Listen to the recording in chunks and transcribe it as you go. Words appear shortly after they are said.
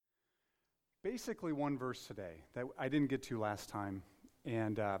basically one verse today that I didn't get to last time,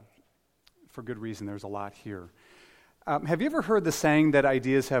 and for good reason. There's a lot here. Have you ever heard the saying that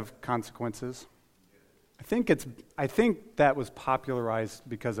ideas have consequences? I think that was popularized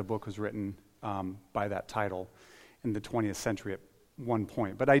because a book was written by that title in the 20th century at one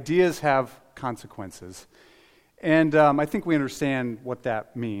point. But ideas have consequences. And I think we understand what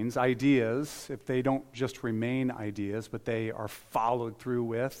that means. Ideas, if they don't just remain ideas, but they are followed through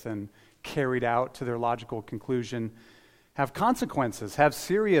with and carried out to their logical conclusion, have consequences, have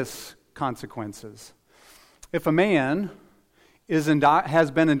serious consequences. If a man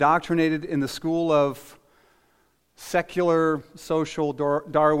has been indoctrinated in the school of secular social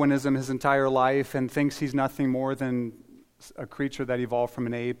Darwinism his entire life and thinks he's nothing more than a creature that evolved from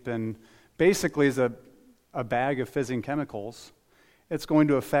an ape and basically is a bag of fizzing chemicals, it's going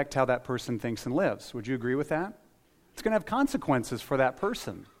to affect how that person thinks and lives. Would you agree with that? It's going to have consequences for that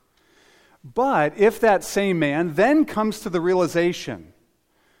person. But if that same man then comes to the realization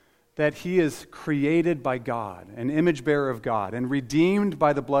that he is created by God, an image bearer of God, and redeemed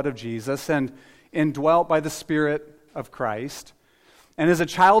by the blood of Jesus, and indwelt by the Spirit of Christ, and is a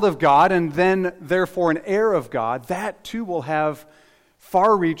child of God, and then therefore an heir of God, that too will have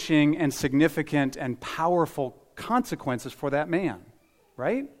far-reaching and significant and powerful consequences for that man,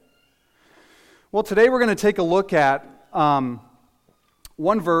 right? Well, today we're going to take a look at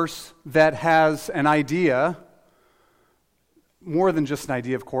one verse that has an idea, more than just an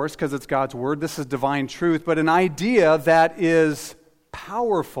idea, of course, because it's God's Word. This is divine truth, but an idea that is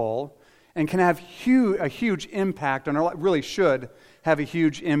powerful and can have a huge impact on our life, really should have a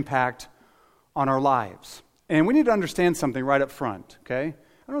huge impact on our lives. And we need to understand something right up front, okay? I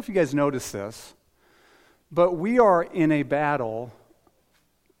don't know if you guys notice this, but we are in a battle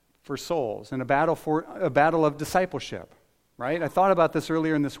for souls, in a battle of discipleship, right? I thought about this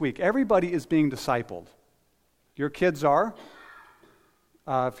earlier in this week. Everybody is being discipled. Your kids are.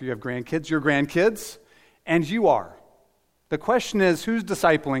 If you have grandkids, your grandkids, and you are. The question is, who's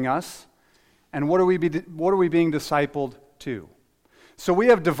discipling us, and what are we being discipled to? So we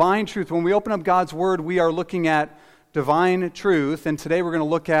have divine truth. When we open up God's Word, we are looking at divine truth, and today we're going to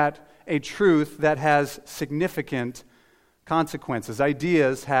look at a truth that has significant consequences.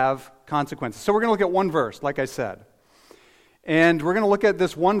 Ideas have consequences. So we're going to look at one verse, like I said. And we're going to look at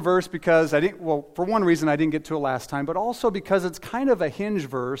this one verse because for one reason I didn't get to it last time, but also because it's kind of a hinge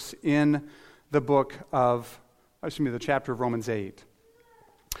verse in the the chapter of Romans 8.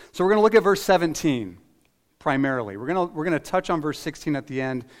 So we're going to look at verse 17 primarily. We're going to touch on verse 16 at the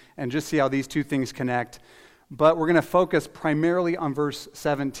end and just see how these two things connect, but we're going to focus primarily on verse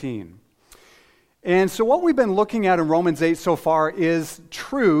 17. And so what we've been looking at in Romans 8 so far is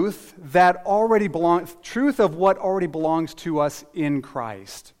truth of what already belongs to us in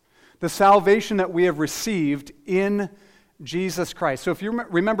Christ. The salvation that we have received in Jesus Christ. So if you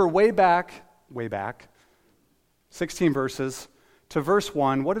remember way back, 16 verses, to verse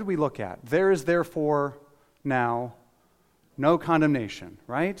 1, what did we look at? There is therefore now no condemnation,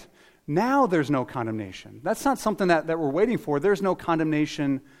 right? Now there's no condemnation. That's not something that we're waiting for. There's no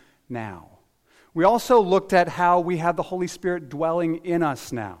condemnation now. We also looked at how we have the Holy Spirit dwelling in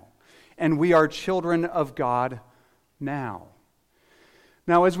us now, and we are children of God now.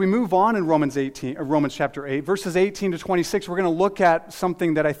 Now, as we move on in Romans chapter 8, verses 18 to 26, we're going to look at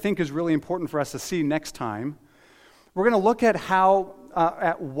something that I think is really important for us to see next time. We're going to look at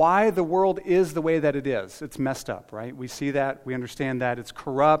at why the world is the way that it is. It's messed up, right? We see that, we understand that. It's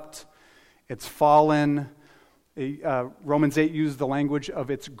corrupt, it's fallen. Romans 8 uses the language of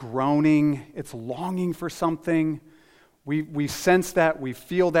it's groaning, it's longing for something. We sense that, we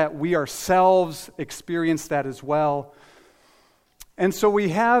feel that, we ourselves experience that as well. And so we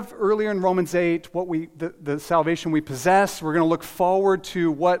have earlier in Romans 8 the salvation we possess. We're going to look forward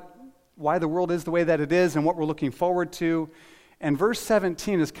to why the world is the way that it is and what we're looking forward to. And verse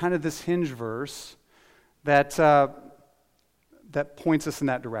 17 is kind of this hinge verse that points us in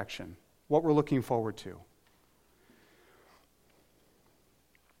that direction, what we're looking forward to.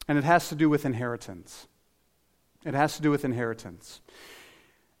 And it has to do with inheritance. It has to do with inheritance.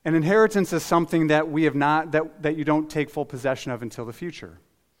 And inheritance is something that we have not, that you don't take full possession of until the future,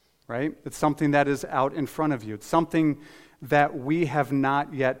 right? It's something that is out in front of you. It's something that we have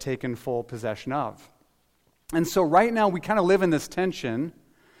not yet taken full possession of. And so right now we kind of live in this tension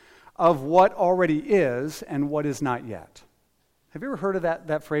of what already is and what is not yet. Have you ever heard of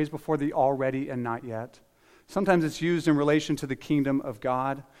that phrase before, the already and not yet? Sometimes it's used in relation to the kingdom of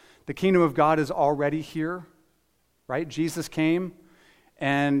God. The kingdom of God is already here, right? Jesus came,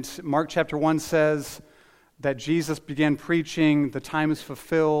 and Mark chapter 1 says that Jesus began preaching, the time is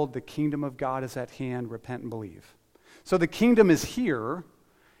fulfilled, the kingdom of God is at hand, repent and believe. So the kingdom is here,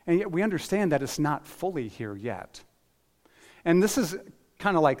 and yet we understand that it's not fully here yet. And this is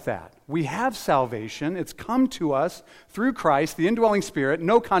kind of like that. We have salvation. It's come to us through Christ, the indwelling Spirit,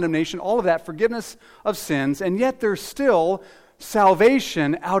 no condemnation, all of that, forgiveness of sins, and yet there's still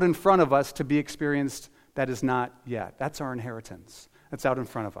salvation out in front of us to be experienced that is not yet. That's our inheritance. That's out in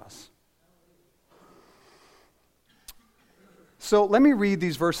front of us. So let me read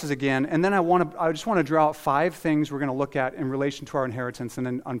these verses again, and then I just want to draw out 5 things we're going to look at in relation to our inheritance and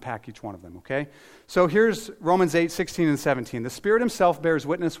then unpack each one of them, okay? So here's Romans 8, 16 and 17. The Spirit himself bears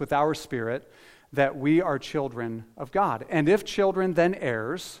witness with our spirit that we are children of God. And if children, then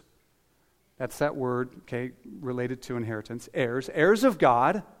heirs. That's that word, okay, related to inheritance. Heirs of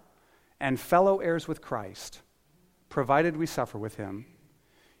God, and fellow heirs with Christ, provided we suffer with him,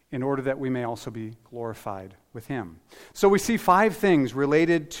 in order that we may also be glorified with him. So we see 5 things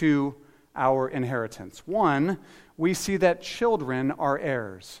related to our inheritance. 1, we see that children are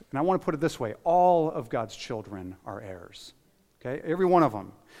heirs. And I want to put it this way, all of God's children are heirs. Okay, every one of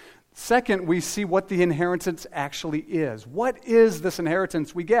them. 2nd, we see what the inheritance actually is. What is this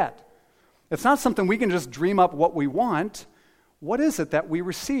inheritance we get? It's not something we can just dream up what we want. What is it that we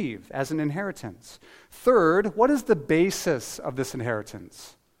receive as an inheritance? 3rd, what is the basis of this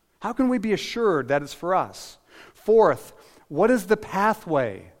inheritance? How can we be assured that it's for us? 4th, what is the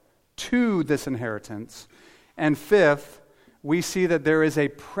pathway to this inheritance? And 5th, we see that there is a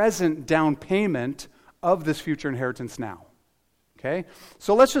present down payment of this future inheritance now. Okay?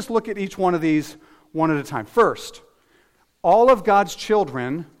 So let's just look at each one of these one at a time. First, all of God's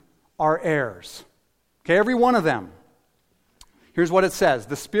children are heirs. Okay, every one of them. Here's what it says.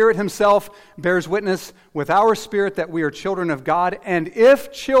 The Spirit himself bears witness with our spirit that we are children of God, and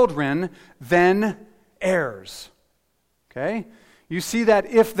if children, then heirs. Okay? You see that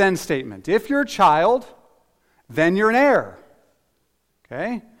if-then statement. If you're a child, then you're an heir.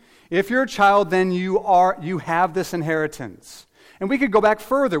 Okay? If you're a child, then you have this inheritance. And we could go back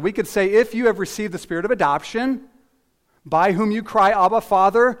further. We could say, if you have received the spirit of adoption, by whom you cry, Abba,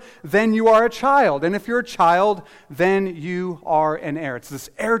 Father, then you are a child. And if you're a child, then you are an heir. It's this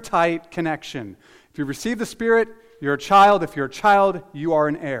airtight connection. If you receive the Spirit, you're a child. If you're a child, you are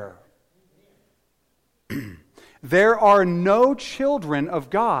an heir. There are no children of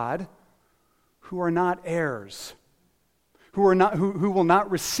God who are not heirs, who will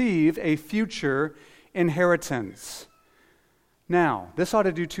not receive a future inheritance. Now, this ought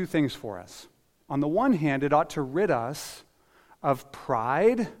to do 2 things for us. On the one hand, it ought to rid us of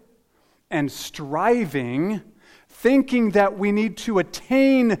pride and striving, thinking that we need to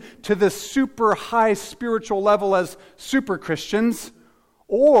attain to this super high spiritual level as super Christians,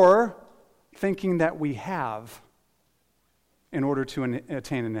 or thinking that we have in order to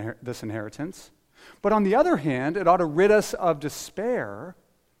attain this inheritance. But on the other hand, it ought to rid us of despair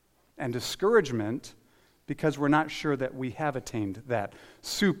and discouragement because we're not sure that we have attained that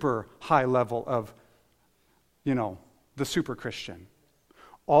super high level of, the super Christian.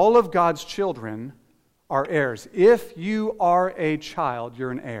 All of God's children are heirs. If you are a child,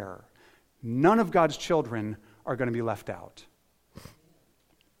 you're an heir. None of God's children are going to be left out.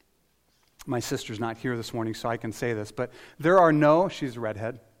 My sister's not here this morning, so I can say this, but she's a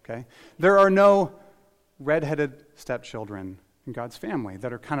redhead, okay? There are no redheaded stepchildren in God's family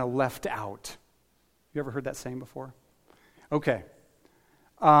that are kind of left out. You ever heard that saying before? Okay.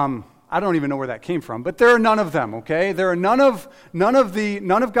 I don't even know where that came from, but there are none of them, okay? There are none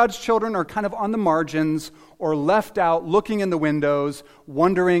of God's children are kind of on the margins or left out, looking in the windows,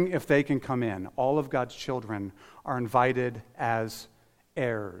 wondering if they can come in. All of God's children are invited as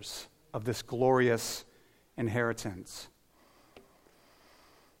heirs of this glorious inheritance.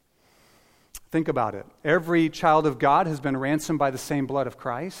 Think about it. Every child of God has been ransomed by the same blood of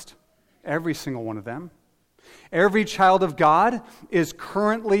Christ. Every single one of them. Every child of God is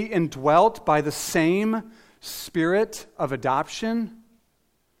currently indwelt by the same spirit of adoption.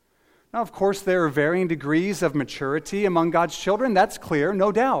 Now, of course, there are varying degrees of maturity among God's children. That's clear,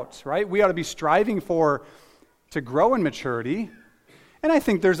 no doubt, right? We ought to be striving to grow in maturity. And I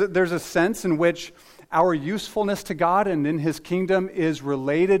think there's a sense in which our usefulness to God and in His kingdom is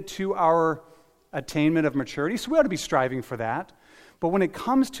related to our attainment of maturity. So we ought to be striving for that. But when it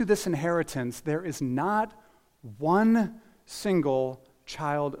comes to this inheritance, there is not one single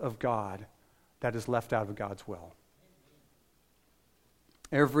child of God that is left out of God's will.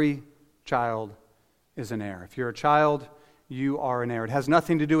 Every child is an heir. If you're a child, you are an heir. It has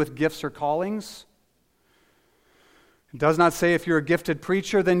nothing to do with gifts or callings. It does not say if you're a gifted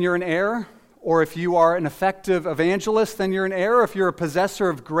preacher, then you're an heir, or if you are an effective evangelist, then you're an heir. If you're a possessor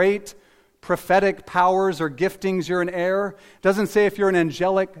of great prophetic powers or giftings, you're an heir. It doesn't say if you're an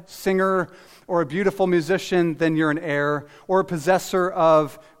angelic singer or a beautiful musician, then you're an heir, or a possessor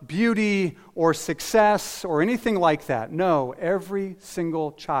of beauty or success or anything like that. No, every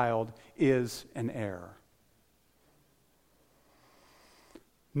single child is an heir.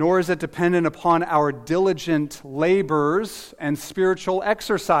 Nor is it dependent upon our diligent labors and spiritual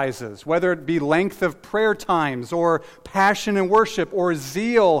exercises, whether it be length of prayer times or passion in worship or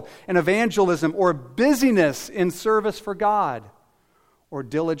zeal in evangelism or busyness in service for God or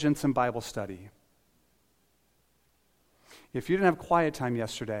diligence in Bible study. If you didn't have quiet time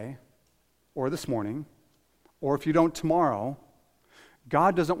yesterday or this morning, or if you don't tomorrow,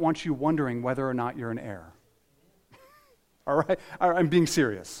 God doesn't want you wondering whether or not you're an heir. All right? I'm being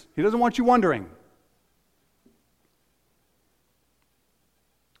serious. He doesn't want you wondering.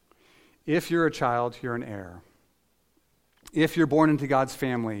 If you're a child, you're an heir. If you're born into God's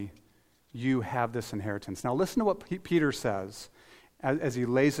family, you have this inheritance. Now listen to what Peter says as he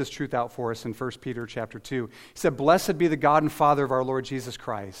lays this truth out for us in 1 Peter chapter 2. He said, "Blessed be the God and Father of our Lord Jesus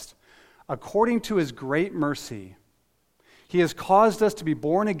Christ. According to his great mercy, he has caused us to be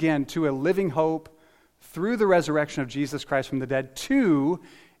born again to a living hope through the resurrection of Jesus Christ from the dead, to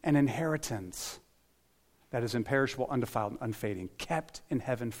an inheritance that is imperishable, undefiled, and unfading, kept in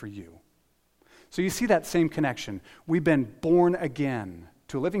heaven for you." So you see that same connection. We've been born again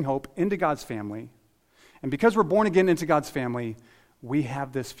to a living hope into God's family. And because we're born again into God's family, we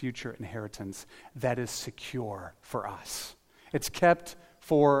have this future inheritance that is secure for us. It's kept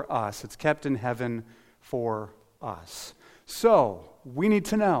for us. It's kept in heaven for us. So, we need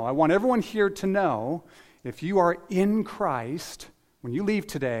to know, I want everyone here to know, if you are in Christ, when you leave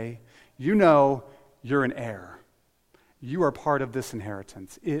today, you know you're an heir. You are part of this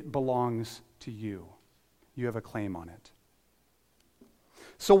inheritance. It belongs to you. You have a claim on it.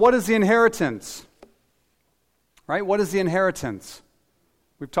 So what is the inheritance? Right? What is the inheritance?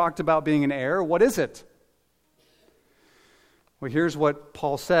 We've talked about being an heir. What is it? Well, here's what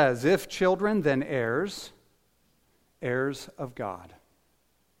Paul says. If children, then heirs, heirs of God.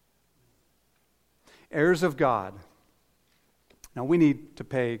 Heirs of God. Now, we need to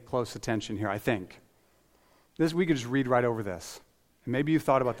pay close attention here, I think. We could just read right over this. And maybe you've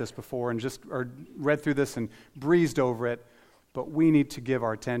thought about this before or read through this and breezed over it, but we need to give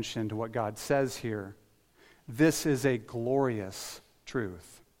our attention to what God says here. This is a glorious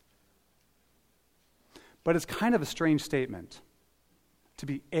truth. But it's kind of a strange statement, to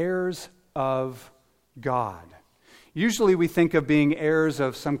be heirs of God. Usually we think of being heirs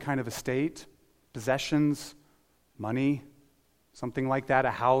of some kind of estate, possessions, money, something like that,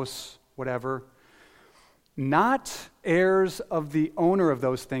 a house, whatever. Not heirs of the owner of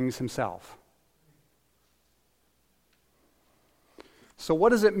those things himself. So what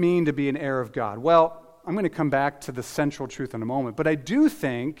does it mean to be an heir of God? Well, I'm going to come back to the central truth in a moment, but I do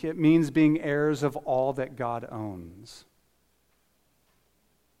think it means being heirs of all that God owns,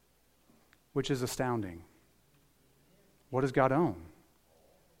 which is astounding. What does God own?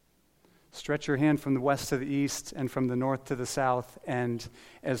 Stretch your hand from the west to the east and from the north to the south, and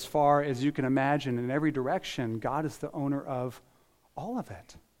as far as you can imagine, in every direction, God is the owner of all of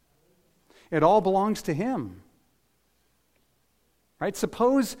it. It all belongs to Him. Right?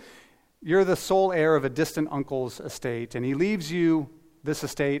 Suppose you're the sole heir of a distant uncle's estate, and he leaves you this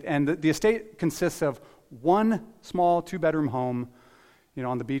estate, and the estate consists of one small 2-bedroom home,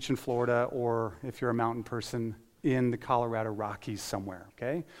 on the beach in Florida, or if you're a mountain person, in the Colorado Rockies somewhere,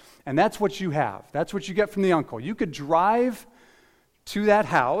 okay? And that's what you have. That's what you get from the uncle. You could drive to that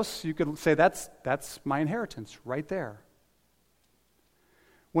house. You could say, that's my inheritance right there.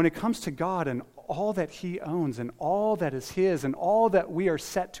 When it comes to God and all that He owns and all that is His and all that we are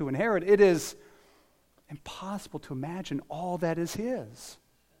set to inherit, it is impossible to imagine all that is His.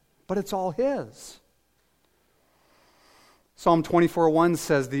 But it's all His. Psalm 24:1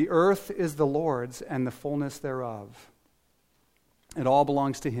 says, "The earth is the Lord's and the fullness thereof. It all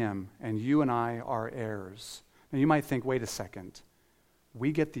belongs to Him, and you and I are heirs." Now you might think, wait a second,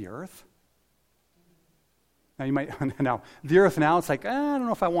 we get the earth? Now you might, the earth now, it's like, I don't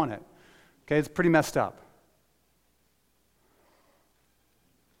know if I want it. Okay, it's pretty messed up.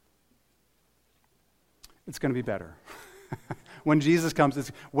 It's going to be better. When Jesus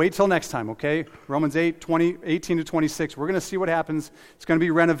comes, wait till next time, okay? Romans 18 to 26, we're going to see what happens. It's going to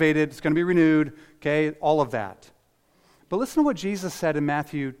be renovated. It's going to be renewed, okay? All of that. But listen to what Jesus said in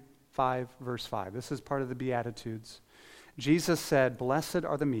Matthew 5, verse 5. This is part of the Beatitudes. Jesus said, "Blessed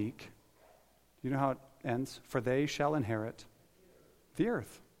are the meek." You know how it ends? "For they shall inherit the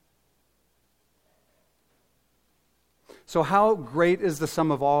earth." So how great is the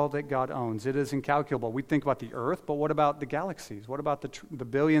sum of all that God owns? It is incalculable. We think about the earth, but what about the galaxies? What about the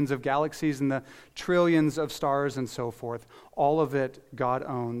billions of galaxies and the trillions of stars and so forth? All of it God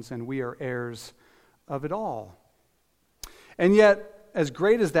owns, and we are heirs of it all. And yet, as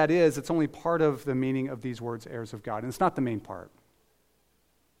great as that is, it's only part of the meaning of these words, heirs of God. And it's not the main part.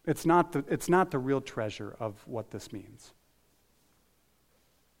 It's not the real treasure of what this means.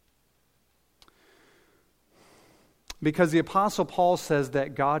 Because the Apostle Paul says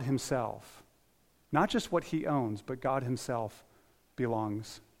that God himself, not just what he owns, but God himself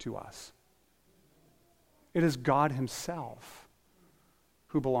belongs to us. It is God himself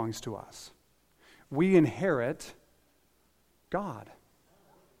who belongs to us. We inherit God.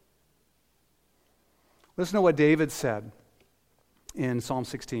 Listen to what David said in Psalm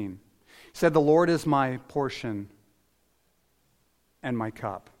 16. He said, "The Lord is my portion and my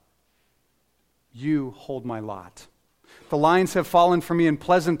cup. You hold my lot. The lines have fallen for me in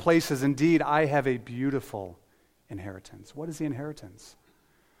pleasant places. Indeed, I have a beautiful inheritance." What is the inheritance?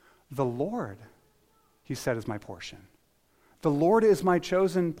 The Lord, he said, is my portion. The Lord is my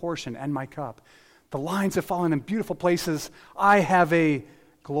chosen portion and my cup. The lines have fallen in beautiful places. I have a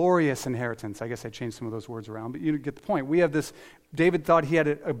glorious inheritance. I guess I changed some of those words around, but you get the point. We have this, David thought he had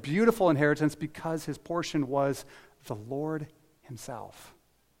a beautiful inheritance because his portion was the Lord himself.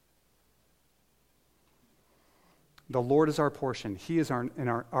 The Lord is our portion. He is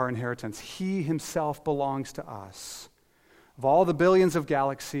our inheritance. He himself belongs to us. Of all the billions of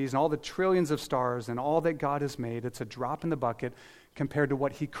galaxies and all the trillions of stars and all that God has made, it's a drop in the bucket compared to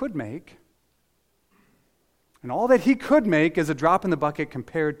what he could make. And all that he could make is a drop in the bucket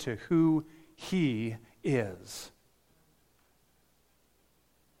compared to who he is.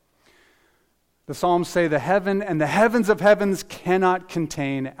 The Psalms say the heaven and the heavens of heavens cannot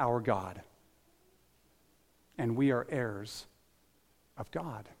contain our God. And we are heirs of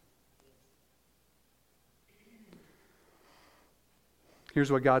God.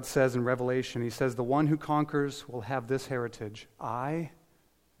 Here's what God says in Revelation. He says, "The one who conquers will have this heritage. I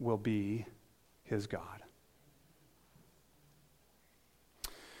will be his God."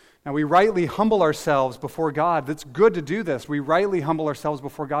 Now, we rightly humble ourselves before God. It's good to do this. We rightly humble ourselves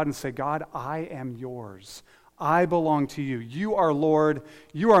before God and say, "God, I am yours. I belong to you. You are Lord.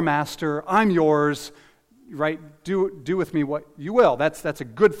 You are Master. I'm yours. Right? Do with me what you will." That's a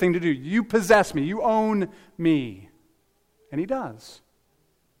good thing to do. You possess me. You own me. And he does.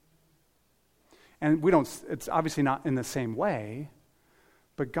 And it's obviously not in the same way,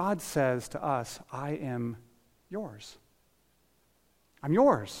 but God says to us, "I am yours. I'm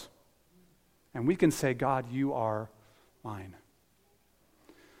yours." And we can say, "God, you are mine."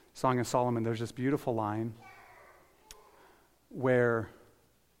 Song of Solomon, there's this beautiful line where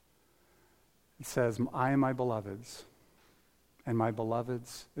it says, "I am my beloved's, and my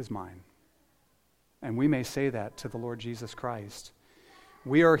beloved's is mine." And we may say that to the Lord Jesus Christ.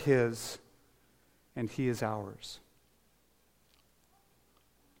 We are his, and he is ours.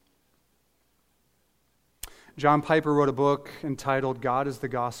 John Piper wrote a book entitled "God is the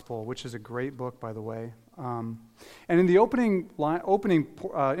Gospel," which is a great book, by the way. And in the opening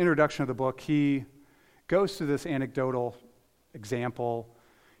introduction of the book, he goes through this anecdotal example.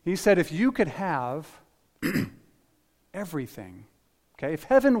 He said, if you could have everything, okay, if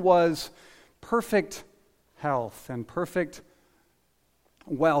heaven was perfect health and perfect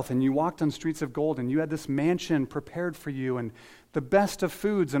wealth, and you walked on streets of gold, and you had this mansion prepared for you, and the best of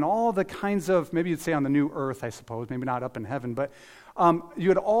foods, and all the kinds of, maybe you'd say on the new earth, I suppose, maybe not up in heaven, but you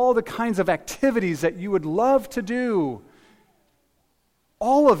had all the kinds of activities that you would love to do.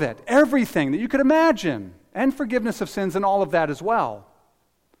 All of it, everything that you could imagine, and forgiveness of sins and all of that as well.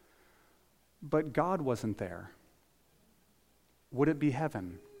 But God wasn't there. Would it be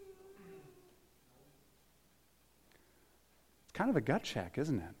heaven? It's kind of a gut check,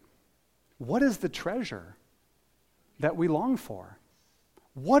 isn't it? What is the treasure that we long for?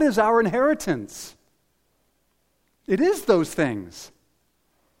 What is our inheritance? It is those things.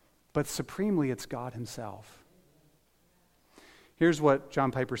 But supremely, it's God himself. Here's what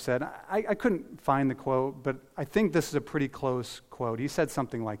John Piper said. I couldn't find the quote, but I think this is a pretty close quote. He said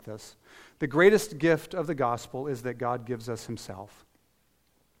something like this: "The greatest gift of the gospel is that God gives us himself.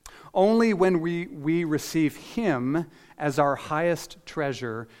 Only when we receive him as our highest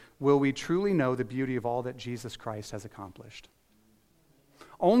treasure will we truly know the beauty of all that Jesus Christ has accomplished.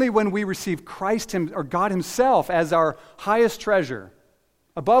 Only when we receive Christ or God himself as our highest treasure,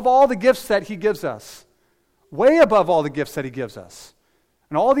 above all the gifts that he gives us, way above all the gifts that he gives us,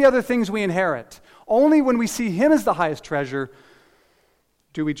 and all the other things we inherit, only when we see him as the highest treasure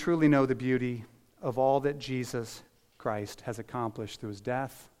do we truly know the beauty of all that Jesus Christ has accomplished through his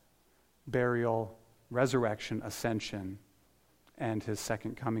death, burial, resurrection, ascension, and his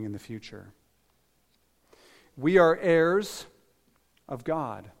second coming in the future. We are heirs of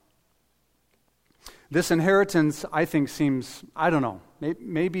God. This inheritance, I think, seems, I don't know,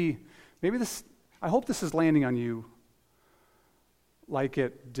 maybe this, I hope this is landing on you like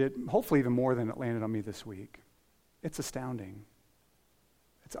it did, hopefully even more than it landed on me this week. It's astounding.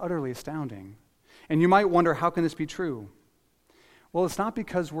 It's utterly astounding. And you might wonder, how can this be true? Well, it's not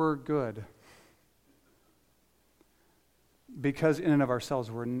because we're good. Because in and of ourselves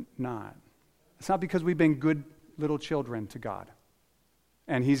we're not. It's not because we've been good little children to God,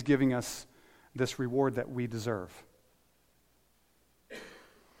 and he's giving us this reward that we deserve.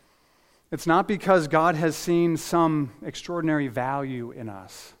 It's not because God has seen some extraordinary value in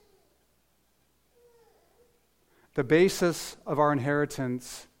us. The basis of our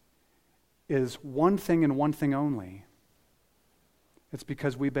inheritance is one thing and one thing only. It's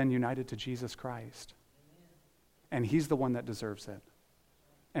because we've been united to Jesus Christ. And he's the one that deserves it.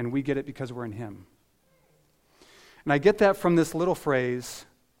 And we get it because we're in him. And I get that from this little phrase,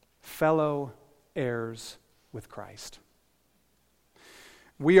 fellow heirs with Christ.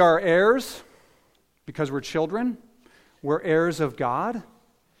 We are heirs because we're children. We're heirs of God.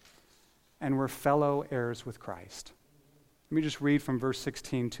 And we're fellow heirs with Christ. Let me just read from verse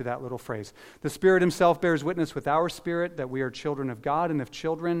 16 to that little phrase. The Spirit himself bears witness with our spirit that we are children of God, and if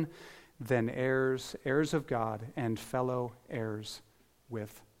children, then heirs, heirs of God, and fellow heirs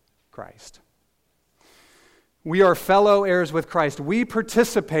with Christ. We are fellow heirs with Christ. We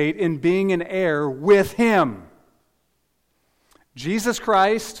participate in being an heir with him. Jesus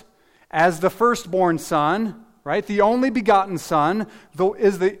Christ, as the firstborn son, right, the only begotten son,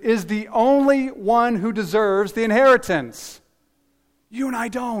 is the only one who deserves the inheritance. You and I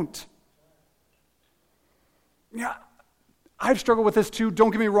don't. Yeah, I've struggled with this too,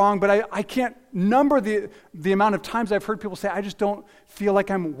 don't get me wrong, but I can't number the amount of times I've heard people say, I just don't feel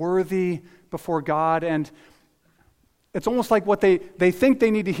like I'm worthy before God. And it's almost like what they think they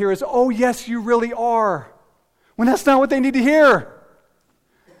need to hear is, oh yes, you really are. When that's not what they need to hear.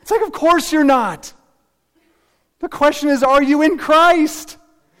 It's like, of course you're not. The question is, are you in Christ?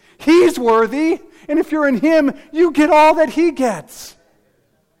 He's worthy, and if you're in him, you get all that he gets.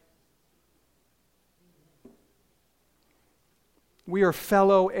 We are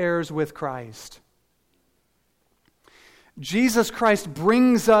fellow heirs with Christ. Jesus Christ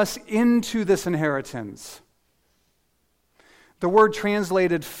brings us into this inheritance. The word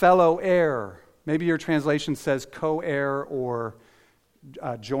translated fellow heir, maybe your translation says co-heir or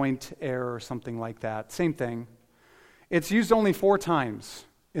joint heir or something like that. Same thing. It's used only 4 times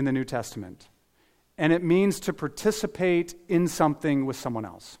in the New Testament, and it means to participate in something with someone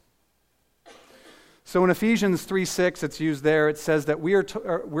else. So in Ephesians 3:6, it's used there. It says that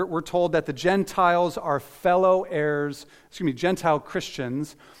we're told that the Gentiles are fellow heirs, Gentile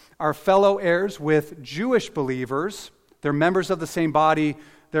Christians are fellow heirs with Jewish believers. They're members of the same body.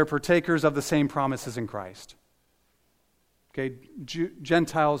 They're partakers of the same promises in Christ. Okay,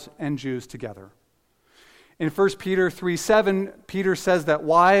 Gentiles and Jews together. In 1 Peter 3:7, Peter says that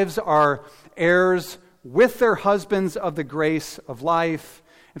wives are heirs with their husbands of the grace of life.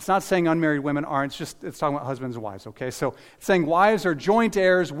 It's not saying unmarried women aren't, it's talking about husbands and wives, okay? So it's saying wives are joint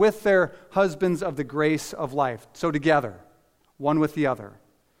heirs with their husbands of the grace of life. So together, one with the other.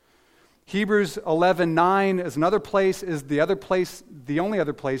 Hebrews 11:9 is another place, is the only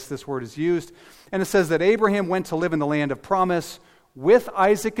other place this word is used. And it says that Abraham went to live in the land of promise with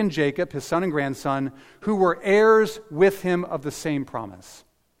Isaac and Jacob, his son and grandson, who were heirs with him of the same promise.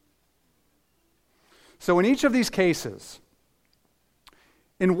 So in each of these cases,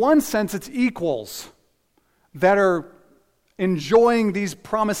 in one sense, it's equals that are enjoying these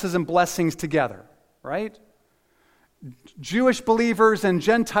promises and blessings together, right? Jewish believers and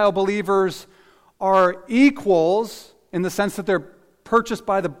Gentile believers are equals in the sense that they're purchased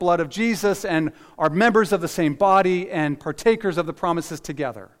by the blood of Jesus and are members of the same body and partakers of the promises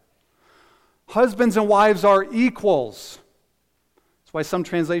together. Husbands and wives are equals. That's why some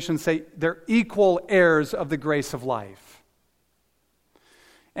translations say they're equal heirs of the grace of life.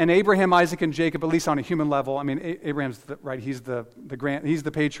 And Abraham, Isaac, and Jacob, at least on a human level, I mean, Abraham's he's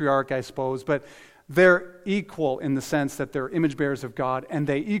the patriarch, I suppose, but they're equal in the sense that they're image bearers of God, and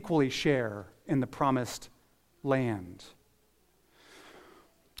they equally share in the promised land.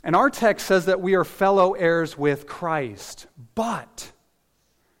 And our text says that we are fellow heirs with Christ, but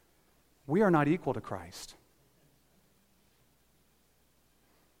we are not equal to Christ.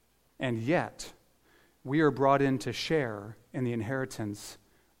 And yet, we are brought in to share in the inheritance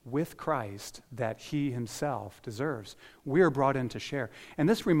with Christ that he himself deserves. We are brought in to share. And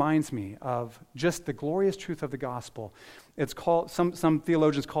this reminds me of just the glorious truth of the gospel. It's called, some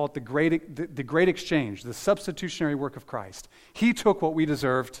theologians call it the great exchange, the substitutionary work of Christ. He took what we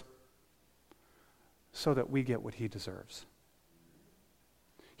deserved so that we get what he deserves.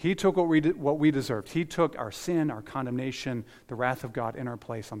 He took what we deserved. He took our sin, our condemnation, the wrath of God in our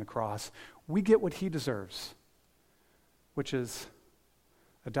place on the cross. We get what he deserves, which is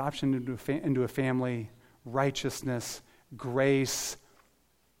adoption into a family, righteousness, grace,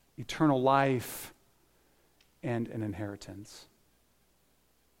 eternal life, and an inheritance.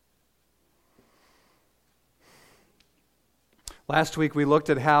 Last week we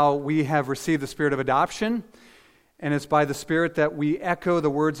looked at how we have received the spirit of adoption, and it's by the Spirit that we echo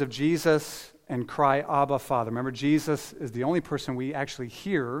the words of Jesus and cry, Abba, Father. Remember, Jesus is the only person we actually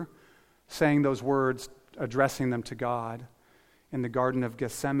hear saying those words, addressing them to God in the Garden of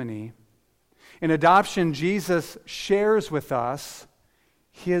Gethsemane. In adoption, Jesus shares with us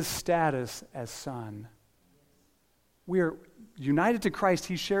his status as son. We are united to Christ.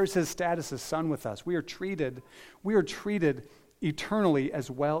 He shares his status as son with us. We are treated eternally as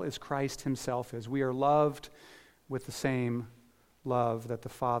well as Christ himself is. We are loved with the same love that the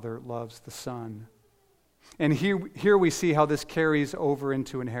Father loves the Son. And here we see how this carries over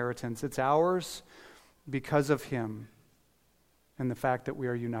into inheritance. It's ours because of him and the fact that we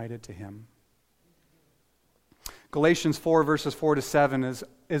are united to him. Galatians 4, verses 4 to 7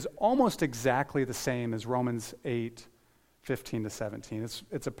 is almost exactly the same as Romans 8, 15 to 17.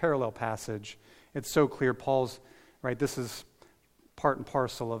 It's a parallel passage. It's so clear. This is part and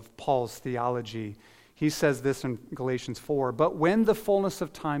parcel of Paul's theology. He says this in Galatians 4, but when the fullness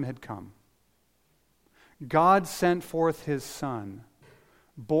of time had come, God sent forth his Son,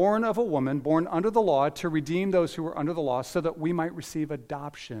 born of a woman, born under the law, to redeem those who were under the law, so that we might receive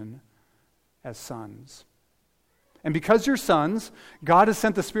adoption as sons. And because you're sons, God has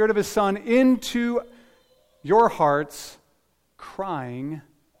sent the Spirit of his Son into your hearts, crying,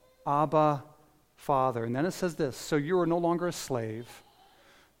 Abba, Father. And then it says this, so you are no longer a slave,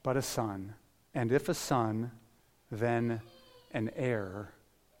 but a son. And if a son, then an heir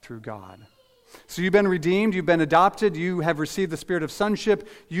through God. So you've been redeemed, you've been adopted, you have received the spirit of sonship,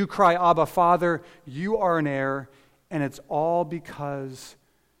 you cry, Abba, Father, you are an heir, and it's all because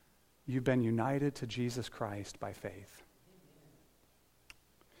you've been united to Jesus Christ by faith.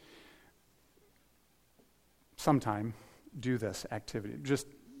 Sometime, do this activity.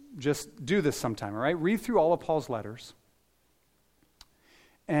 Just do this sometime, all right? Read through all of Paul's letters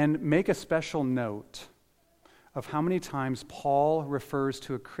and make a special note of how many times Paul refers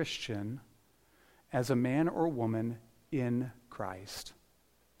to a Christian as a man or woman in Christ,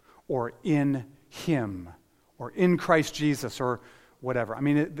 or in him, or in Christ Jesus, or whatever. I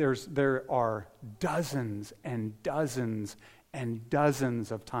mean, there are dozens and dozens and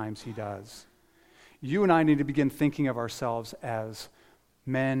dozens of times he does. You and I need to begin thinking of ourselves as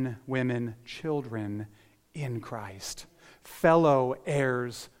men, women, children in Christ, fellow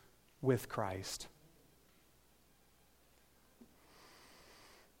heirs with Christ.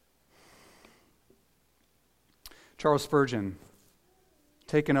 Charles Spurgeon,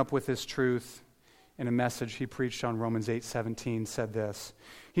 taken up with this truth in a message he preached on Romans 8:17, said this.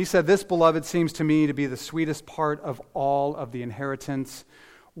 He said, "This, beloved, seems to me to be the sweetest part of all of the inheritance.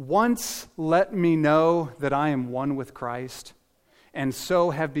 Once let me know that I am one with Christ, and so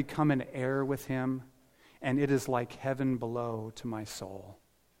have become an heir with him, and it is like heaven below to my soul."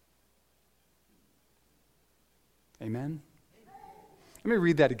 Amen? Let me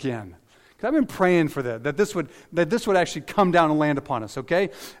read that again. Because I've been praying for that this would actually come down and land upon us,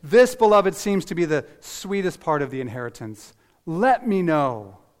 okay? This, beloved, seems to be the sweetest part of the inheritance. Let me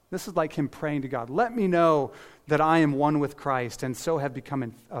know. This is like him praying to God. Let me know that I am one with Christ, and so have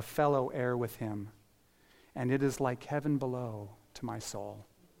become a fellow heir with him. And it is like heaven below to my soul.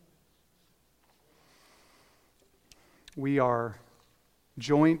 We are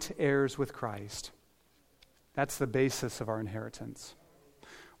joint heirs with Christ. That's the basis of our inheritance.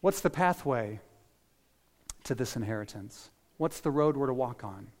 What's the pathway to this inheritance? What's the road we're to walk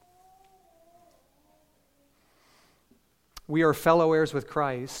on? We are fellow heirs with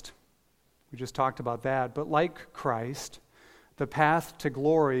Christ. We just talked about that. But like Christ, the path to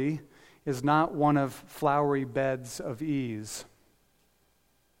glory is not one of flowery beds of ease,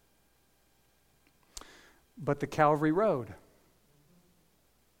 but the Calvary Road.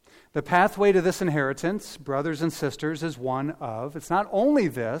 The pathway to this inheritance, brothers and sisters, is one of, it's not only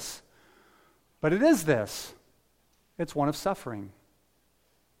this, but it is this. It's one of suffering.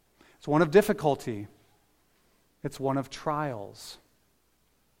 It's one of difficulty. It's one of trials.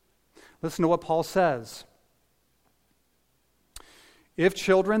 Listen to what Paul says. If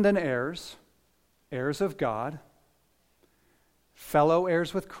children, then heirs, heirs of God, fellow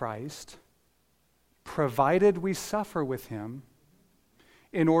heirs with Christ, provided we suffer with him,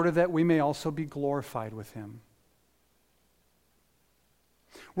 in order that we may also be glorified with him.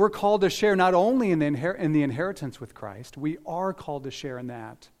 We're called to share not only in the inheritance with Christ, we are called to share in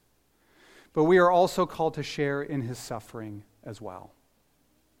that, but we are also called to share in his suffering as well.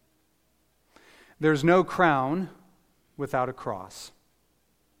 There's no crown without a cross.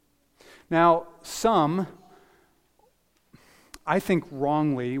 Now, some, I think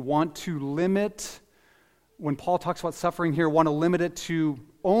wrongly, want to limit, when Paul talks about suffering here, want to limit it to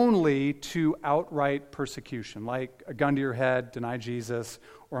only to outright persecution, like a gun to your head, deny Jesus,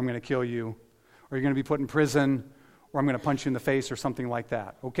 or I'm going to kill you, or you're going to be put in prison, or I'm going to punch you in the face, or something like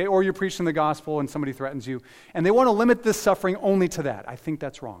that, okay? Or you're preaching the gospel and somebody threatens you, and they want to limit this suffering only to that. I think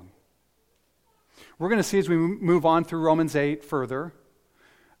that's wrong. We're going to see as we move on through Romans 8 further,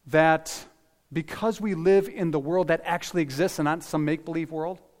 that because we live in the world that actually exists and not some make-believe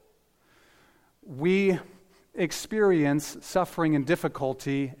world, we experience suffering and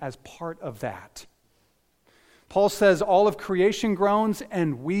difficulty as part of that. Paul says all of creation groans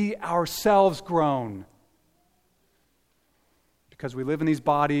and we ourselves groan because we live in these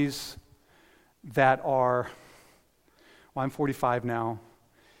bodies that are, well, I'm 45 now,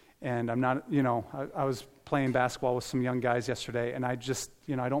 and I'm not, I was playing basketball with some young guys yesterday, and I just,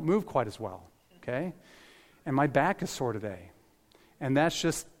 I don't move quite as well, okay? And my back is sore today, and that's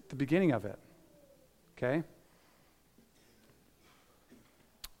just the beginning of it, okay?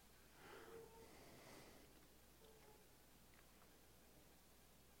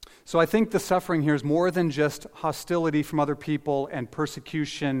 So I think the suffering here is more than just hostility from other people and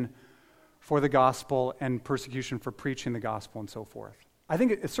persecution for the gospel and persecution for preaching the gospel and so forth. I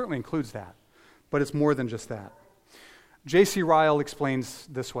think it certainly includes that, but it's more than just that. J.C. Ryle explains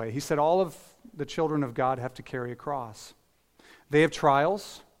this way. He said, all of the children of God have to carry a cross. They have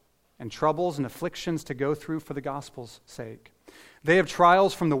trials and troubles and afflictions to go through for the gospel's sake. They have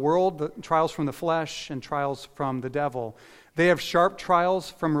trials from the world, trials from the flesh, and trials from the devil. They have sharp trials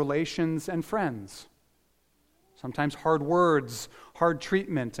from relations and friends. Sometimes hard words, hard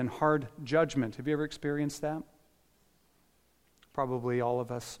treatment, and hard judgment. Have you ever experienced that? Probably all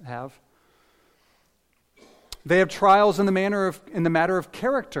of us have. They have trials in the matter of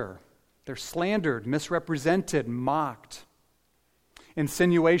character. They're slandered, misrepresented, mocked.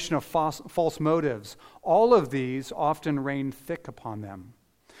 Insinuation of false motives. All of these often reign thick upon them.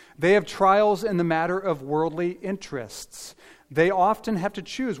 They have trials in the matter of worldly interests. They often have to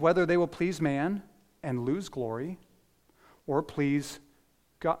choose whether they will please man and lose glory or please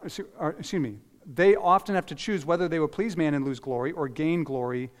God. They often have to choose whether they will please man and lose glory or gain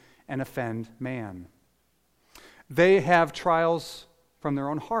glory and offend man. They have trials from their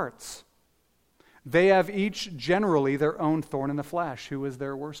own hearts. They have each generally their own thorn in the flesh, who is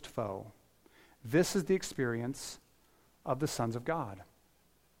their worst foe. This is the experience of the sons of God.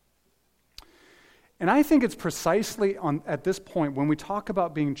 And I think it's precisely at this point, when we talk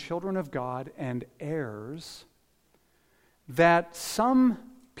about being children of God and heirs, that some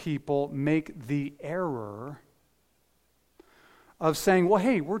people make the error of saying, well,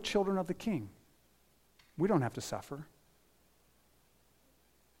 hey, we're children of the King. We don't have to suffer.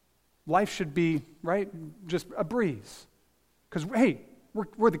 Life should be, right, just a breeze. Because, hey,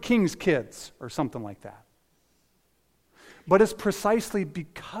 we're the King's kids, or something like that. But it's precisely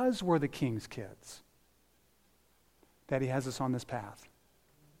because we're the King's kids that he has us on this path.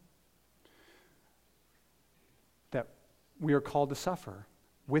 That we are called to suffer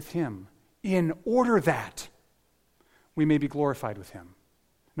with him in order that we may be glorified with him.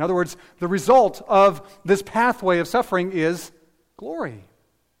 In other words, the result of this pathway of suffering is glory.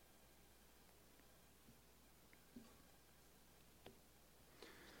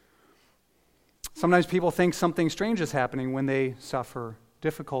 Sometimes people think something strange is happening when they suffer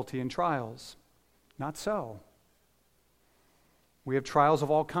difficulty and trials. Not so. We have trials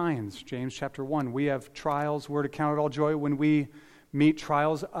of all kinds. James chapter 1. We have trials, we're to count it all joy when we meet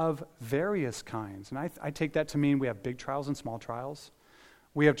trials of various kinds. And I take that to mean we have big trials and small trials.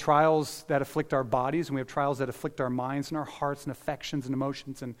 We have trials that afflict our bodies, and we have trials that afflict our minds and our hearts and affections and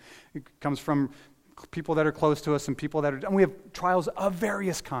emotions. And it comes from people that are close to us and people that are... And we have trials of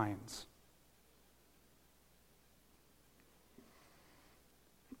various kinds.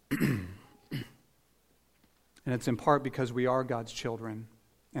 And it's in part because we are God's children,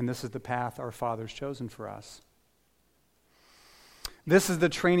 and this is the path our Father's chosen for us. This is the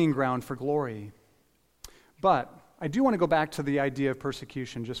training ground for glory. But I do want to go back to the idea of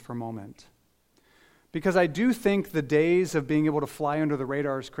persecution just for a moment. Because I do think the days of being able to fly under the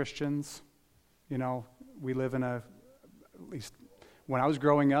radar as Christians, we live in at least when I was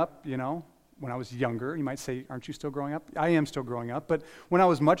growing up, when I was younger, you might say, aren't you still growing up? I am still growing up, but when I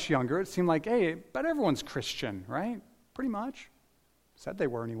was much younger, it seemed like, hey, but everyone's Christian, right? Pretty much. Said they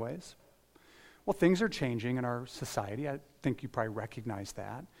were anyways. Well, things are changing in our society. I think you probably recognize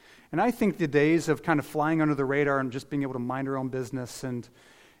that. And I think the days of kind of flying under the radar and just being able to mind our own business and,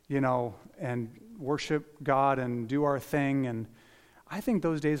 and worship God and do our thing, and I think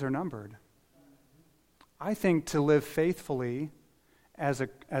those days are numbered. I think to live faithfully as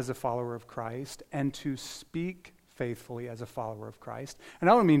a follower of Christ and to speak faithfully as a follower of Christ, and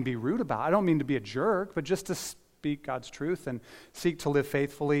I don't mean to be rude about it, I don't mean to be a jerk, but just to speak God's truth and seek to live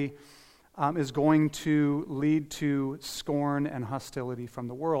faithfully is going to lead to scorn and hostility from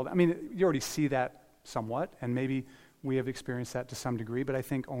the world. I mean, you already see that somewhat, and maybe we have experienced that to some degree, but I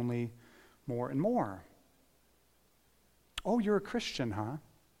think only more and more. Oh, you're a Christian, huh?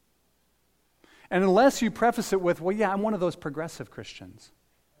 And unless you preface it with, well, yeah, I'm one of those progressive Christians,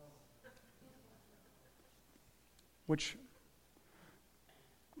 which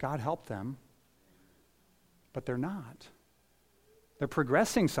God help them, but they're not. They're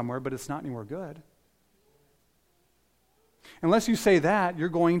progressing somewhere, but it's not anywhere good. Unless you say that, you're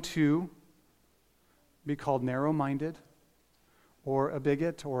going to be called narrow-minded or a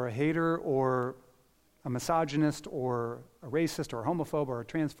bigot or a hater or a misogynist or a racist or a homophobe or a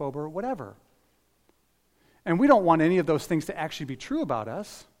transphobe or whatever. And we don't want any of those things to actually be true about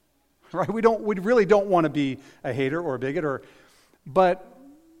us, right? We really don't want to be a hater or a bigot, but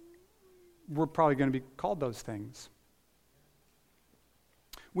we're probably going to be called those things.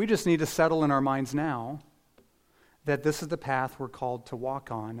 We just need to settle in our minds now that this is the path we're called to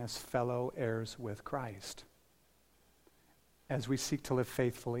walk on as fellow heirs with Christ, as we seek to live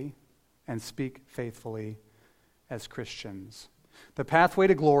faithfully and speak faithfully as Christians. The pathway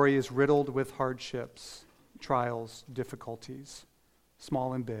to glory is riddled with hardships, trials, difficulties,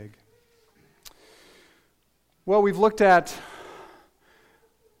 small and big. Well, we've looked at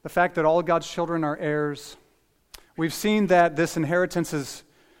the fact that all of God's children are heirs. We've seen that this inheritance is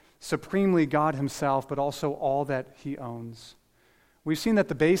supremely God himself, but also all that he owns. We've seen that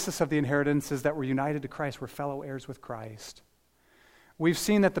the basis of the inheritance is that we're united to Christ. We're fellow heirs with Christ. We've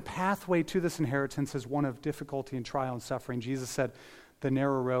seen that the pathway to this inheritance is one of difficulty and trial and suffering. Jesus said the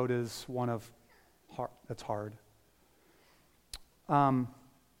narrow road is one that's hard. I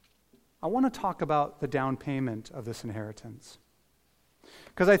want to talk about the down payment of this inheritance.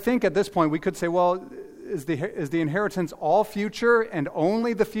 Because I think at this point we could say, well, is the inheritance all future and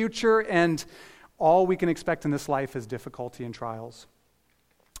only the future, and all we can expect in this life is difficulty and trials?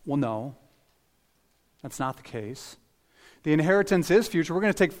 Well, no. That's not the case. The inheritance is future. We're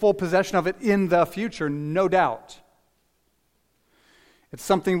going to take full possession of it in the future, no doubt. It's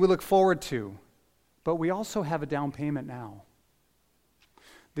something we look forward to. But we also have a down payment now.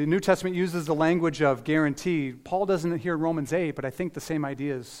 The New Testament uses the language of guarantee. Paul doesn't here in Romans 8, but I think the same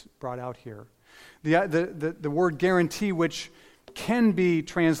idea is brought out here. The word guarantee, which can be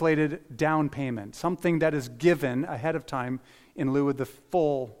translated down payment, something that is given ahead of time in lieu of the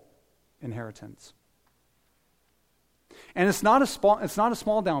full inheritance. And it's not a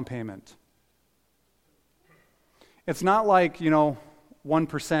small down payment. It's not like,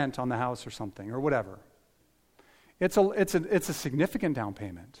 1% on the house or something or whatever. It's a significant down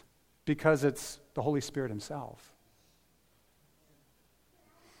payment because it's the Holy Spirit himself.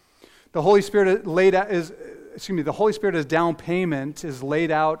 The Holy Spirit the Holy Spirit as down payment is laid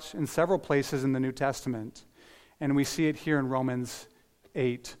out in several places in the New Testament. And we see it here in Romans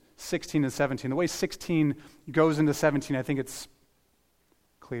 8, 16 and 17. The way 16 goes into 17, I think it's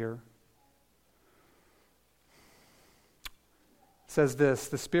clear. It says this,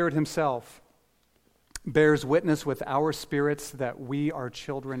 the Spirit himself bears witness with our spirits that we are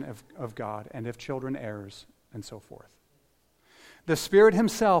children of God, and if children, heirs, and so forth. The Spirit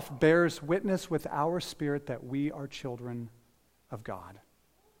himself bears witness with our spirit that we are children of God.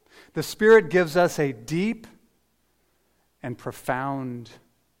 The Spirit gives us a deep and profound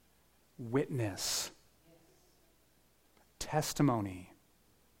witness, testimony,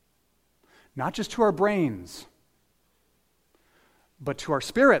 not just to our brains, but to our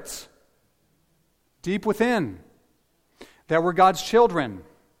spirits, deep within, that we're God's children.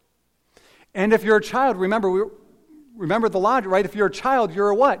 And if you're a child, remember the logic, right? If you're a child, you're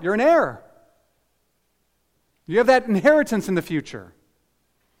a what? You're an heir. You have that inheritance in the future.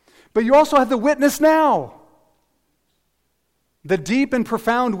 But you also have the witness now. The deep and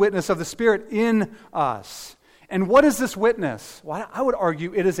profound witness of the Spirit in us. And what is this witness? Well, I would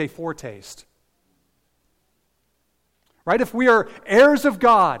argue it is a foretaste. Right? If we are heirs of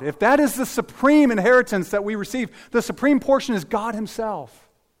God, if that is the supreme inheritance that we receive, the supreme portion is God himself.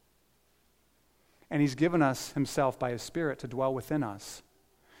 And he's given us himself by his Spirit to dwell within us.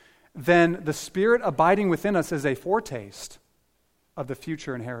 Then the Spirit abiding within us is a foretaste of the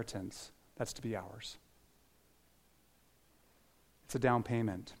future inheritance that's to be ours. It's a down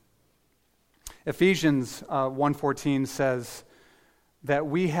payment. Ephesians 1:14 says that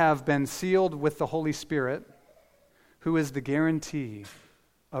we have been sealed with the Holy Spirit, who is the guarantee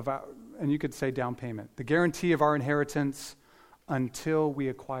of our, and you could say down payment, the guarantee of our inheritance until we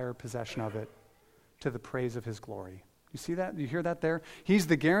acquire possession of it to the praise of his glory. You see that? You hear that there? He's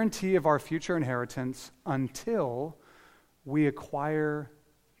the guarantee of our future inheritance until we acquire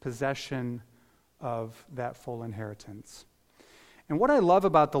possession of that full inheritance. And what I love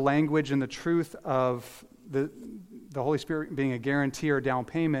about the language and the truth of the Holy Spirit being a guarantee or down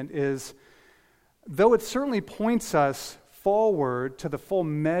payment is, though it certainly points us forward to the full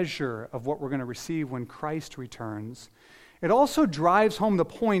measure of what we're going to receive when Christ returns, it also drives home the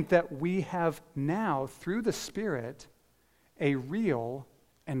point that we have now, through the Spirit, a real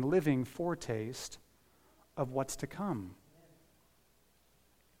and living foretaste of what's to come.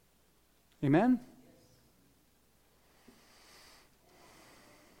 Amen?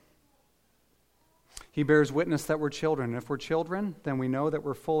 He bears witness that we're children. And if we're children, then we know that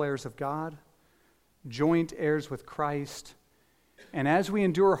we're full heirs of God, joint heirs with Christ. And as we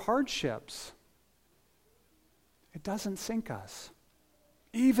endure hardships, it doesn't sink us.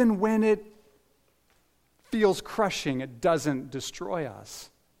 Even when it feels crushing, it doesn't destroy us.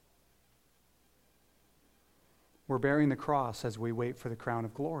 We're bearing the cross as we wait for the crown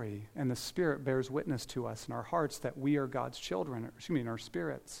of glory, and the Spirit bears witness to us in our hearts that we are God's children, in our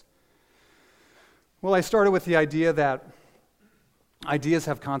spirits. Well, I started with the idea that ideas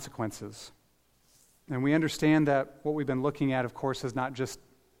have consequences. And we understand that what we've been looking at, of course, is not just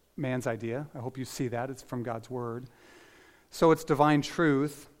man's idea. I hope you see that. It's from God's Word. So it's divine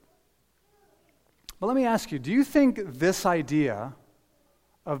truth. But let me ask you, do you think this idea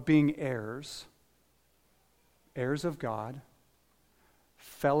of being heirs of God,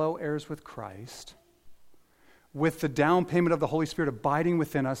 fellow heirs with Christ, with the down payment of the Holy Spirit abiding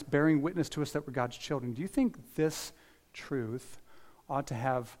within us, bearing witness to us that we're God's children, do you think this truth ought to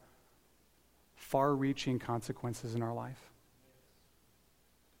have far-reaching consequences in our life?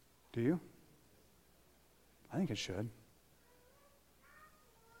 Do you? I think it should.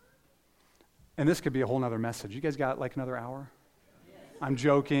 And this could be a whole nother message. You guys got like another hour? Yes. I'm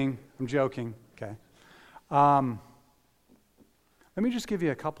joking. Okay. Let me just give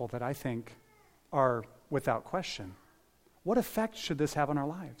you a couple that I think are without question. What effect should this have on our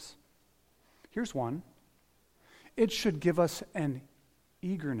lives? Here's one. It should give us an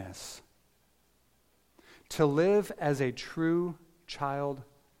eagerness to live as a true child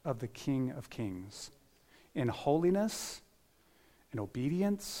of the King of Kings, in holiness, in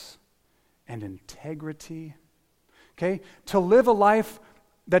obedience, and integrity. Okay? To live a life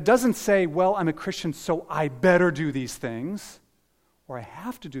that doesn't say, well, I'm a Christian, so I better do these things, or I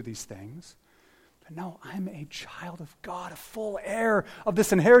have to do these things. But no, I'm a child of God, a full heir of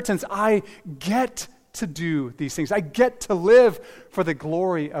this inheritance. I get to do these things. I get to live for the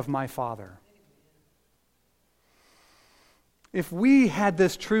glory of my Father. If we had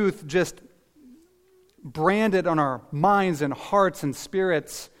this truth just branded on our minds and hearts and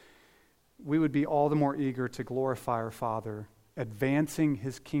spirits, we would be all the more eager to glorify our Father, advancing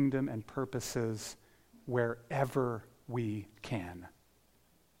his kingdom and purposes wherever we can.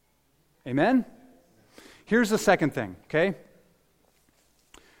 Amen? Here's the second thing, okay?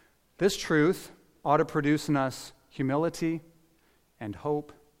 This truth ought to produce in us humility and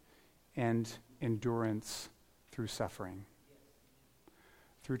hope and endurance through suffering,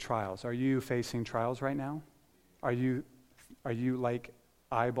 through trials. Are you facing trials right now? Are you like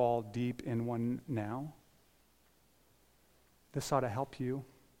eyeball deep in one now? This ought to help you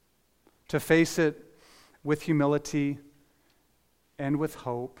to face it with humility and with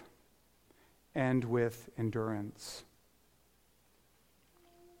hope and with endurance.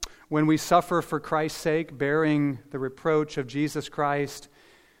 When we suffer for Christ's sake, bearing the reproach of Jesus Christ,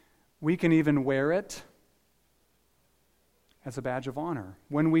 we can even wear it as a badge of honor.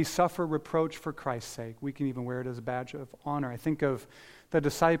 When we suffer reproach for Christ's sake, we can even wear it as a badge of honor. I think of the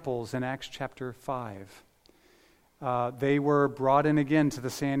disciples in Acts chapter 5. They were brought in again to the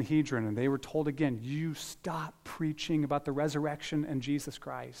Sanhedrin, and they were told again, you stop preaching about the resurrection and Jesus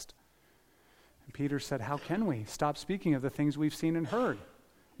Christ. And Peter said, how can we stop speaking of the things we've seen and heard?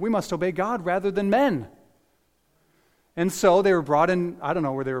 We must obey God rather than men. And so they were brought in, I don't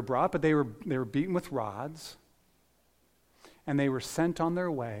know where they were brought, but they were beaten with rods, and they were sent on their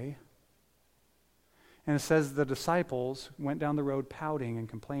way. And it says the disciples went down the road pouting and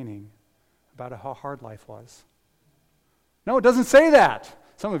complaining about how hard life was. No, it doesn't say that.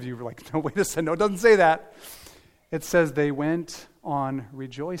 Some of you were like, no, wait a second, no, it doesn't say that. It says they went on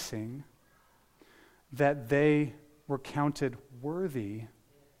rejoicing that they were counted worthy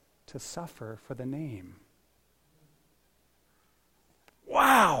to suffer for the name.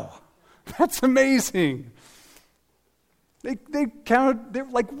 Wow, that's amazing. They counted, they're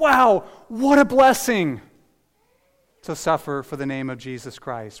like, wow, what a blessing to suffer for the name of Jesus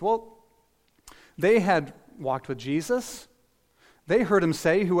Christ. Well, they had walked with Jesus. They heard him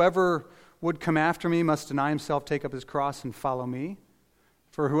say, whoever would come after me must deny himself, take up his cross, and follow me.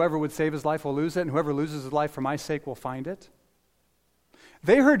 For whoever would save his life will lose it, and whoever loses his life for my sake will find it.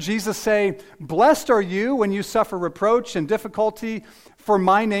 They heard Jesus say, blessed are you when you suffer reproach and difficulty for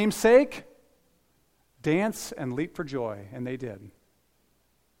my name's sake. Dance and leap for joy, and they did.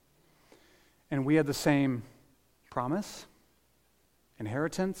 And we had the same promise,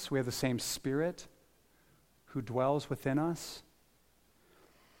 inheritance. We have the same Spirit who dwells within us.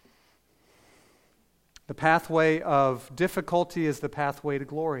 The pathway of difficulty is the pathway to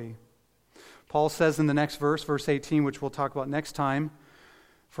glory. Paul says in the next verse, verse 18, which we'll talk about next time,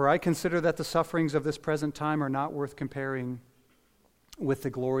 for I consider that the sufferings of this present time are not worth comparing with the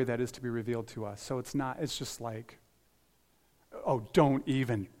glory that is to be revealed to us. So it's just like, oh, don't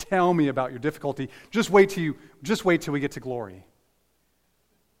even tell me about your difficulty. Just wait till we get to glory.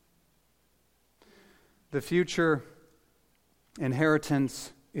 The future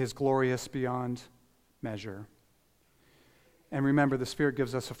inheritance is glorious beyond measure. And remember, the Spirit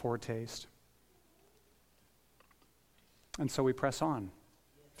gives us a foretaste. And so we press on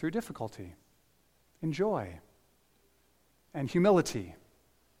through difficulty, and joy, and humility,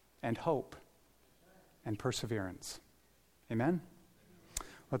 and hope, and perseverance. Amen?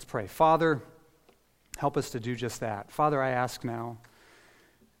 Let's pray. Father, help us to do just that. Father, I ask now,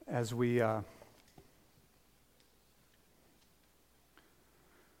 as we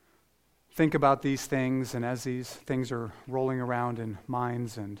think about these things, and as these things are rolling around in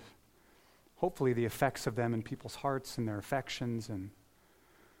minds, and hopefully the effects of them in people's hearts and their affections, and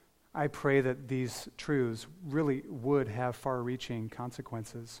I pray that these truths really would have far-reaching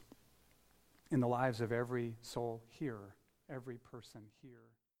consequences in the lives of every soul here, every person here.